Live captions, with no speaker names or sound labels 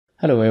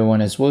Hello everyone,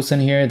 it's Wilson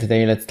here.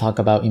 Today let's talk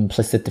about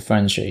implicit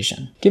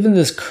differentiation. Given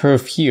this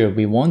curve here,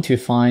 we want to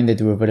find the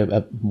derivative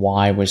of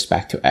y with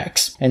respect to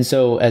x. And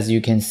so as you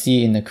can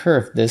see in the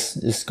curve, this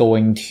is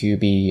going to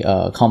be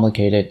a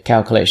complicated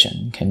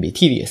calculation, can be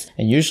tedious.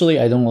 And usually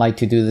I don't like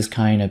to do this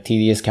kind of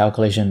tedious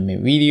calculation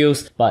in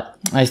videos, but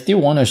I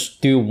still want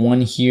to do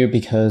one here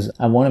because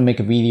I want to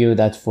make a video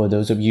that's for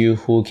those of you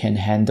who can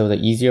handle the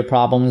easier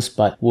problems,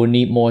 but will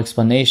need more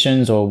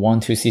explanations or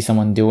want to see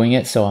someone doing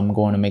it. So I'm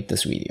going to make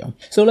this video.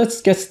 So let's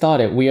get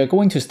started. We are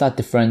going to start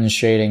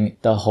differentiating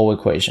the whole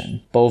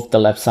equation, both the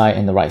left side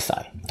and the right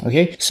side.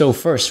 Okay, so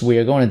first we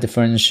are going to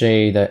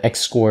differentiate the x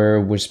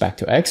squared with respect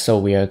to x. So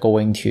we are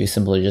going to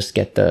simply just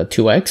get the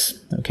 2x.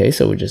 Okay,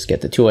 so we just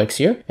get the 2x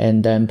here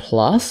and then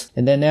plus,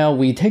 and then now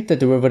we take the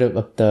derivative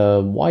of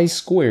the y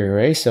squared,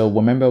 right? So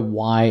remember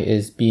y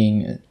is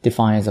being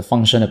defined as a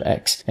function of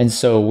x. And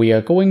so we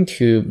are going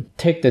to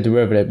take the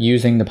derivative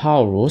using the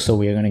power rule. So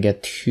we are going to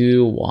get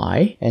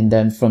 2y. And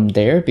then from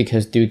there,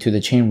 because due to the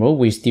chain rule,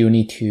 we still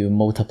need to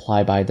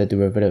multiply by the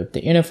derivative of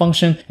the inner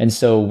function. And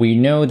so we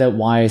know that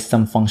y is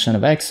some function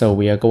of x. So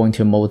we are going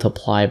to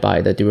multiply by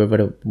the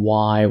derivative of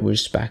y with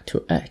respect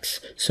to x.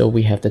 So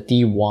we have the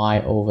dy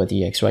over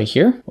dx right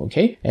here.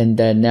 Okay, and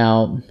then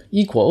now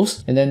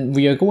equals, and then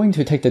we are going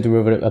to take the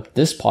derivative of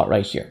this part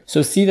right here.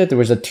 So see that there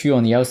was a 2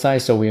 on the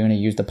outside, so we're going to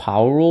use the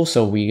power rule.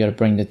 So we got to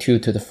bring the 2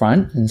 to the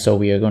front, and so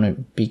we are going to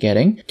be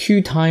getting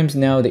 2 times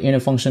now the inner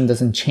function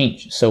doesn't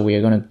change. So we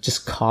are going to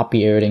just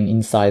copy everything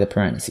inside the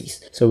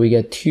parentheses. So we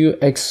get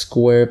 2x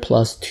squared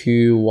plus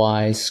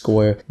 2y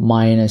squared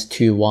minus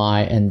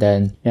 2y, and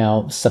then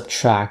now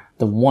subtract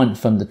the 1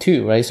 from the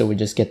 2, right? So we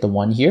just get the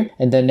 1 here.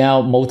 And then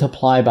now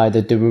multiply by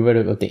the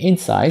derivative of the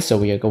inside. So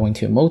we are going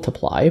to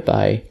multiply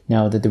by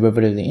now the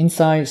derivative of the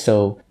inside.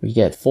 So we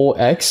get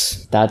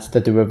 4x, that's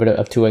the derivative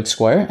of 2x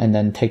squared. And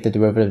then take the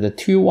derivative of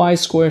the 2y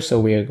squared. So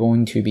we are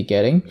going to be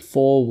getting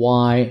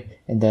 4y.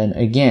 And then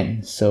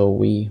again, so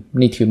we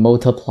need to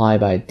multiply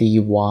by dy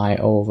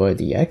over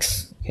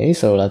dx. Okay,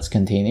 so let's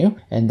continue.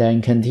 And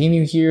then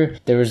continue here.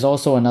 There is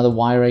also another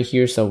y right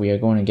here. So we are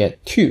going to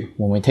get 2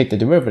 when we take the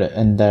derivative.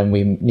 And then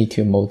we need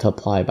to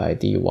multiply by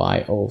dy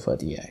over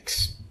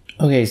dx.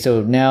 Okay,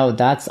 so now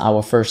that's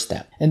our first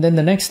step. And then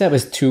the next step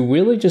is to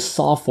really just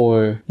solve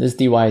for this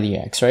dy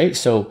dx, right?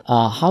 So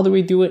how do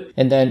we do it?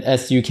 And then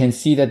as you can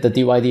see that the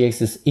dy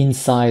dx is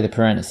inside the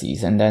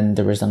parentheses. And then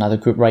there is another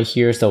group right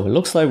here. So it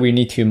looks like we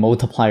need to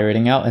multiply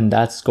everything out, and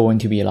that's going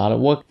to be a lot of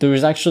work. There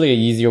is actually an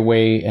easier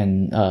way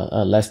and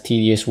a less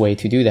tedious way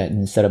to do that.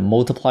 Instead of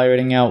multiply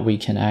everything out, we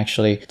can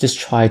actually just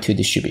try to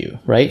distribute,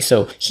 right?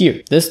 So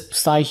here, this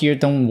side here,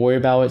 don't worry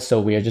about it. So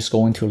we are just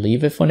going to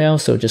leave it for now.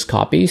 So just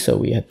copy. So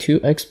we have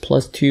 2x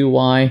plus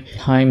 2y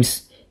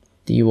times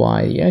dy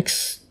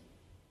dx.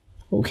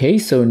 Okay,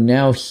 so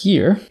now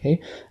here, okay,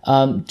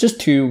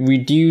 just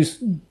to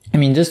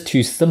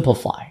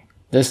simplify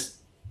this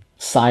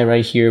side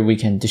right here, we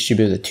can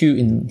distribute the 2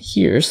 in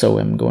here. So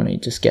I'm going to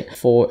just get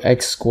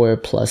 4x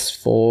squared plus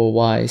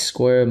 4y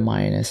squared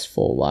minus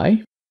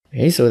 4y.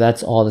 Okay, so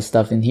that's all the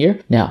stuff in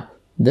here. Now,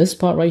 this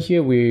part right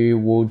here, we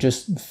will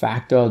just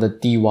factor out the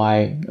dy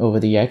over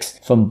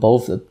dx from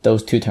both of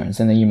those two terms.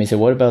 And then you may say,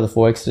 what about the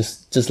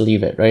 4x? Just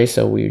leave it, right?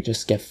 So we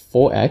just get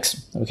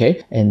 4x,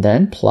 okay? And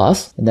then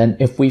plus, and then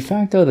if we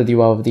factor out the dy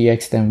over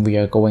dx, then we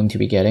are going to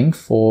be getting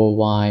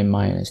 4y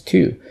minus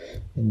 2.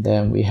 And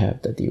then we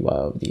have the dy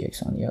over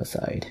dx on the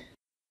outside.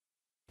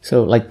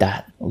 So like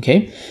that,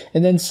 okay?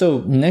 And then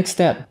so next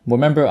step,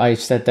 remember I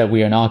said that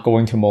we are not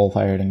going to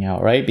multiply everything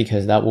out, right?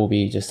 Because that will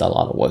be just a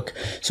lot of work.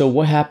 So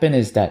what happened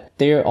is that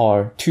there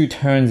are 2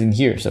 terms in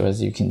here. So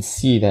as you can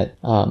see that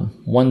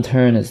one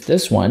term is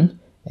this one,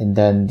 and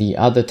then the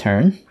other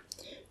term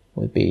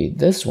would be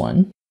this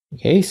one.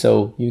 Okay,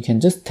 so you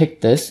can just take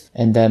this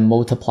and then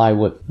multiply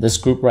with this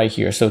group right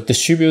here. So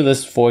distribute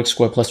this 4x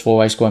squared plus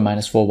 4y squared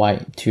minus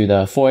 4y to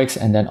the 4x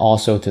and then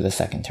also to the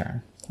second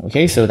term.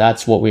 Okay, so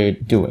that's what we're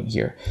doing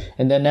here.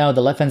 And then now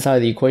the left-hand side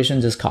of the equation,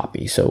 just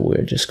copy. So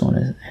we're just going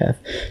to have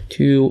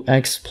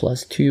 2x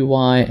plus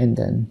 2y and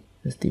then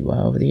this dy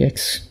over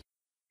dx.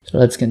 So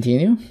let's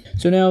continue.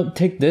 So now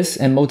take this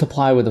and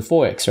multiply with the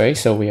 4x, right?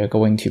 So we are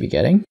going to be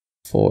getting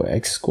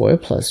 4x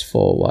squared plus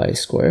 4y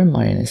squared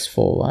minus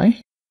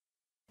 4y.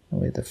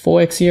 With the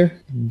 4x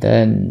here, and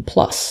then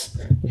plus.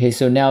 Okay,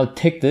 so now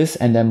take this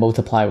and then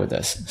multiply with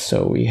this.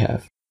 So we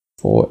have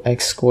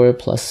 4x squared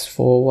plus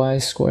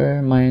 4y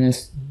squared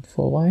minus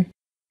 4y.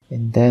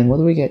 And then what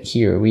do we get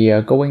here? We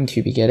are going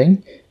to be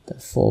getting the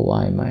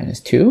 4y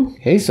minus 2.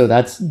 Okay, so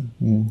that's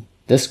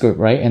this group,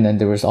 right? And then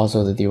there was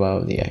also the dy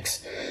over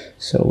dx.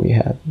 So we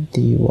have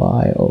dy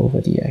over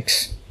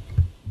dx.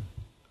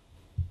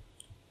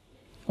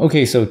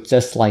 Okay, so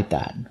just like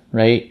that,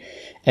 right?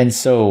 And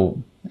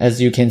so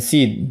as you can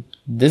see,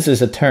 this is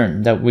a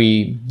term that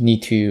we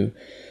need to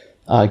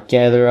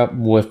gather up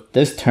with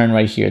this term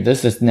right here.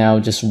 This is now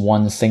just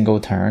one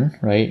single term,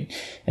 right?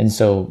 And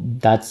so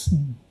that's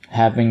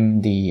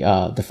having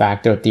the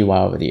factor of dy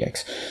over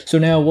dx. So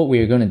now what we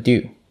are going to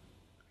do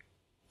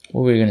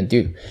what we're going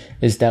to do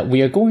is that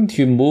we are going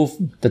to move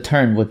the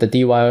term with the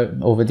dy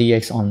over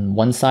dx on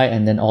one side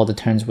and then all the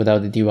terms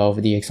without the dy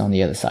over dx on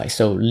the other side.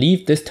 So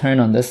leave this term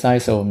on this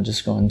side, so I'm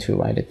just going to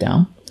write it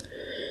down.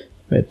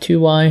 We have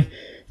 2y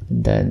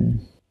and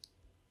then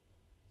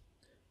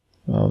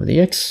over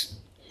dx.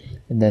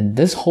 And then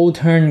this whole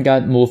term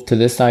got moved to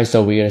this side,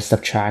 so we're going to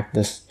subtract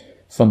this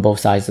from both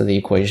sides of the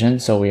equation.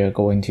 So we are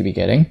going to be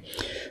getting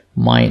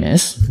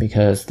minus,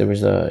 because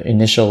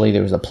initially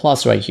there was a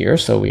plus right here,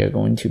 so we are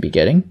going to be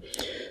getting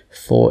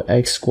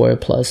 4x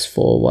squared plus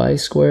 4y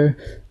squared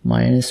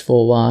minus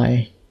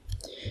 4y,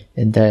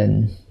 and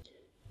then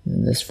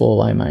this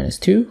 4y minus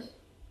 2,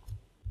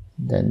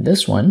 then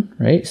this one,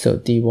 right? So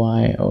dy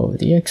over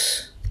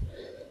dx.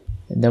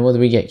 And then what do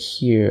we get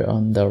here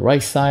on the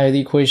right side of the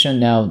equation?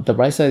 Now the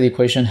right side of the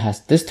equation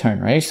has this term,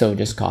 right? So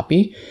just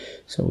copy.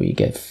 So we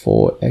get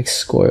 4x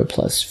squared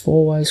plus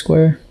 4y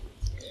squared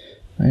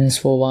minus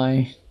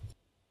 4y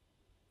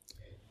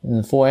and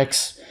then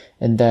 4x.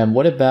 And then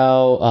what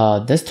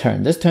about this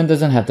term? This term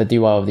doesn't have the dy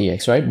over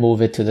dx, right?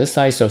 Move it to this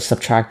side, so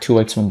subtract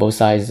 2x from both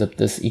sides of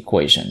this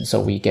equation.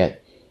 So we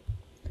get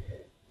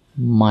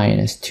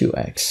minus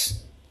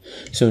 2x.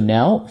 So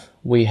now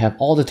we have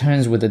all the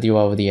terms with the dy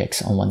over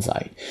dx on one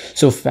side.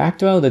 So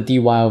factor out the dy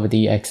over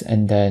dx,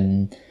 and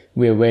then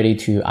we're ready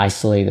to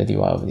isolate the dy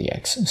over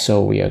dx.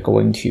 So we are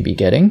going to be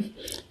getting,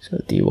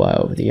 so dy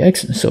over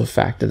dx, so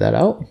factor that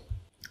out.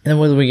 And then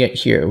what do we get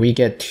here? We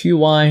get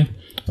 2y,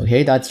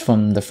 okay, that's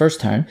from the first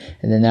term.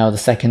 And then now the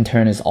second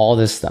term is all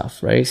this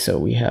stuff, right? So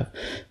we have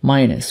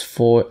minus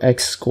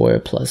 4x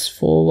squared plus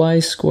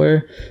 4y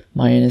squared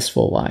minus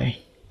 4y.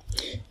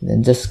 And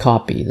then just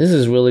copy. This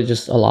is really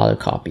just a lot of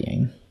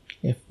copying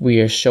if we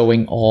are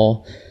showing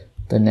all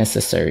the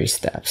necessary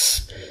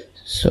steps.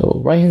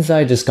 So right hand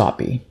side, just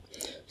copy.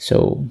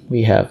 So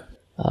we have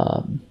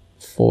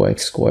 4x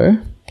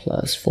squared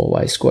plus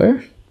 4y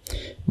squared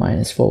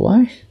minus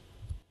 4y,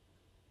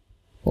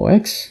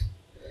 4x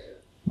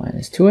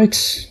minus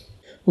 2x.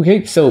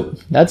 Okay, so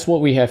that's what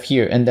we have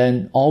here. And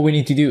then all we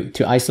need to do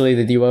to isolate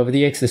the dy over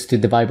dx is to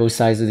divide both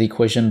sides of the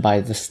equation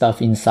by the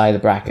stuff inside the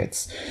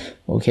brackets.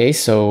 Okay,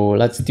 so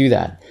let's do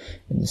that.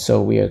 And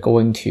so we are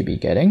going to be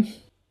getting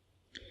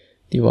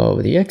dy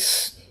over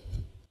dx.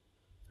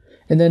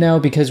 And then now,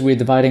 because we're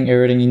dividing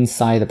everything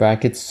inside the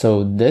brackets,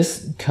 so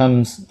this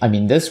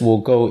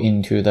will go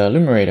into the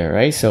numerator,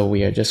 right? So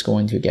we are just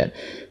going to get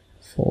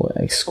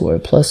 4x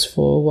squared plus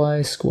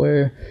 4y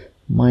squared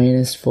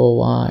minus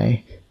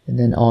 4y, and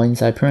then all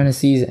inside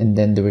parentheses, and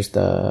then there was the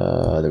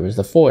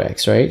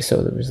 4x, right?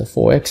 So there was the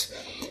 4x,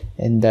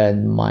 and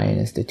then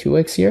minus the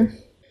 2x here,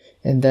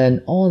 and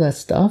then all that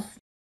stuff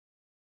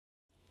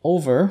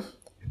over,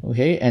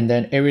 okay, and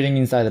then everything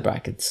inside the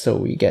brackets. So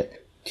we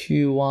get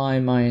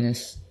 2y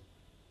minus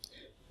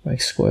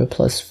x squared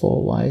plus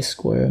 4y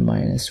squared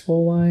minus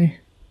 4y,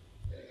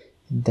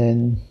 and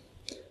then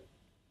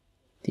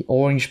the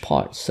orange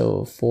part,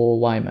 so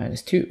 4y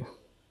minus 2.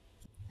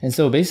 And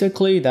so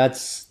basically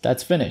that's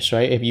finished,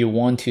 right? If you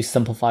want to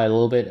simplify a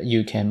little bit,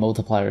 you can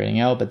multiply everything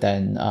out, but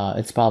then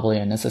it's probably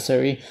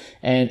unnecessary.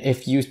 And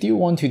if you still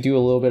want to do a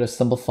little bit of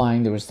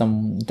simplifying, there was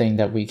something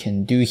that we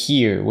can do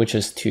here, which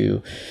is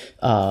to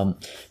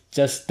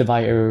just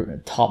divide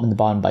your top and the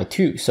bottom by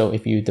 2. So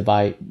if you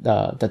divide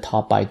the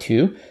top by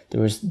 2,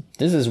 this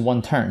is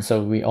one term,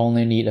 so we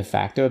only need a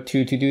factor of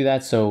 2 to do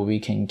that. So we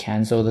can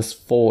cancel this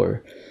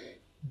 4.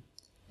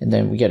 And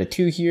then we get a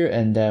 2 here,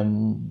 and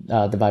then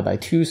divide by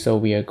 2. So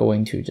we are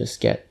going to just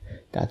get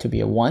that to be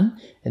a 1.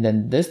 And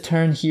then this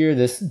term here,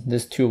 this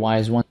 2y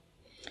is 1.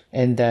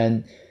 And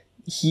then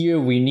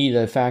here we need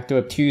a factor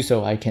of 2,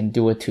 so I can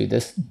do it to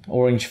this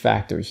orange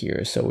factor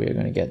here. So we are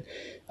going to get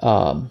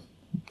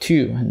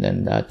 2, and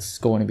then that's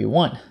going to be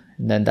 1.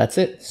 And then that's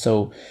it.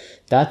 So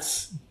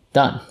that's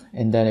done.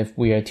 And then if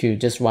we are to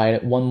just write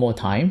it one more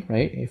time,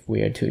 right? If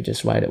we are to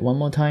just write it one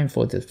more time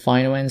for the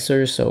final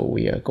answer, so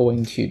we are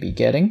going to be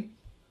getting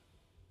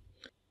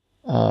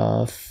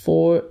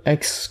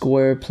 4x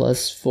squared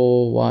plus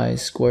 4y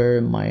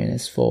squared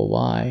minus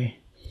 4y,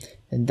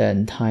 and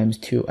then times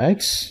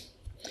 2x,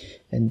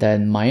 and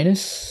then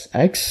minus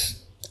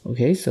x.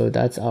 Okay, so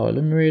that's our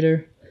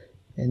numerator.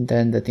 And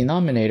then the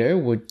denominator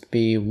would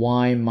be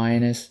y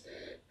minus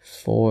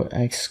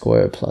 4x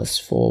squared plus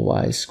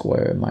 4y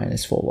squared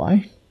minus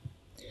 4y,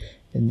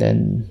 and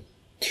then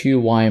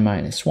 2y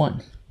minus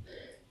 1.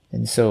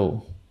 And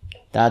so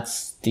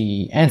that's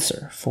the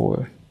answer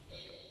for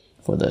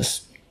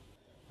this.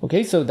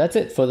 Okay, so that's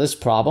it for this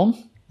problem.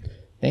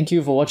 Thank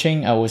you for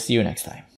watching. I will see you next time.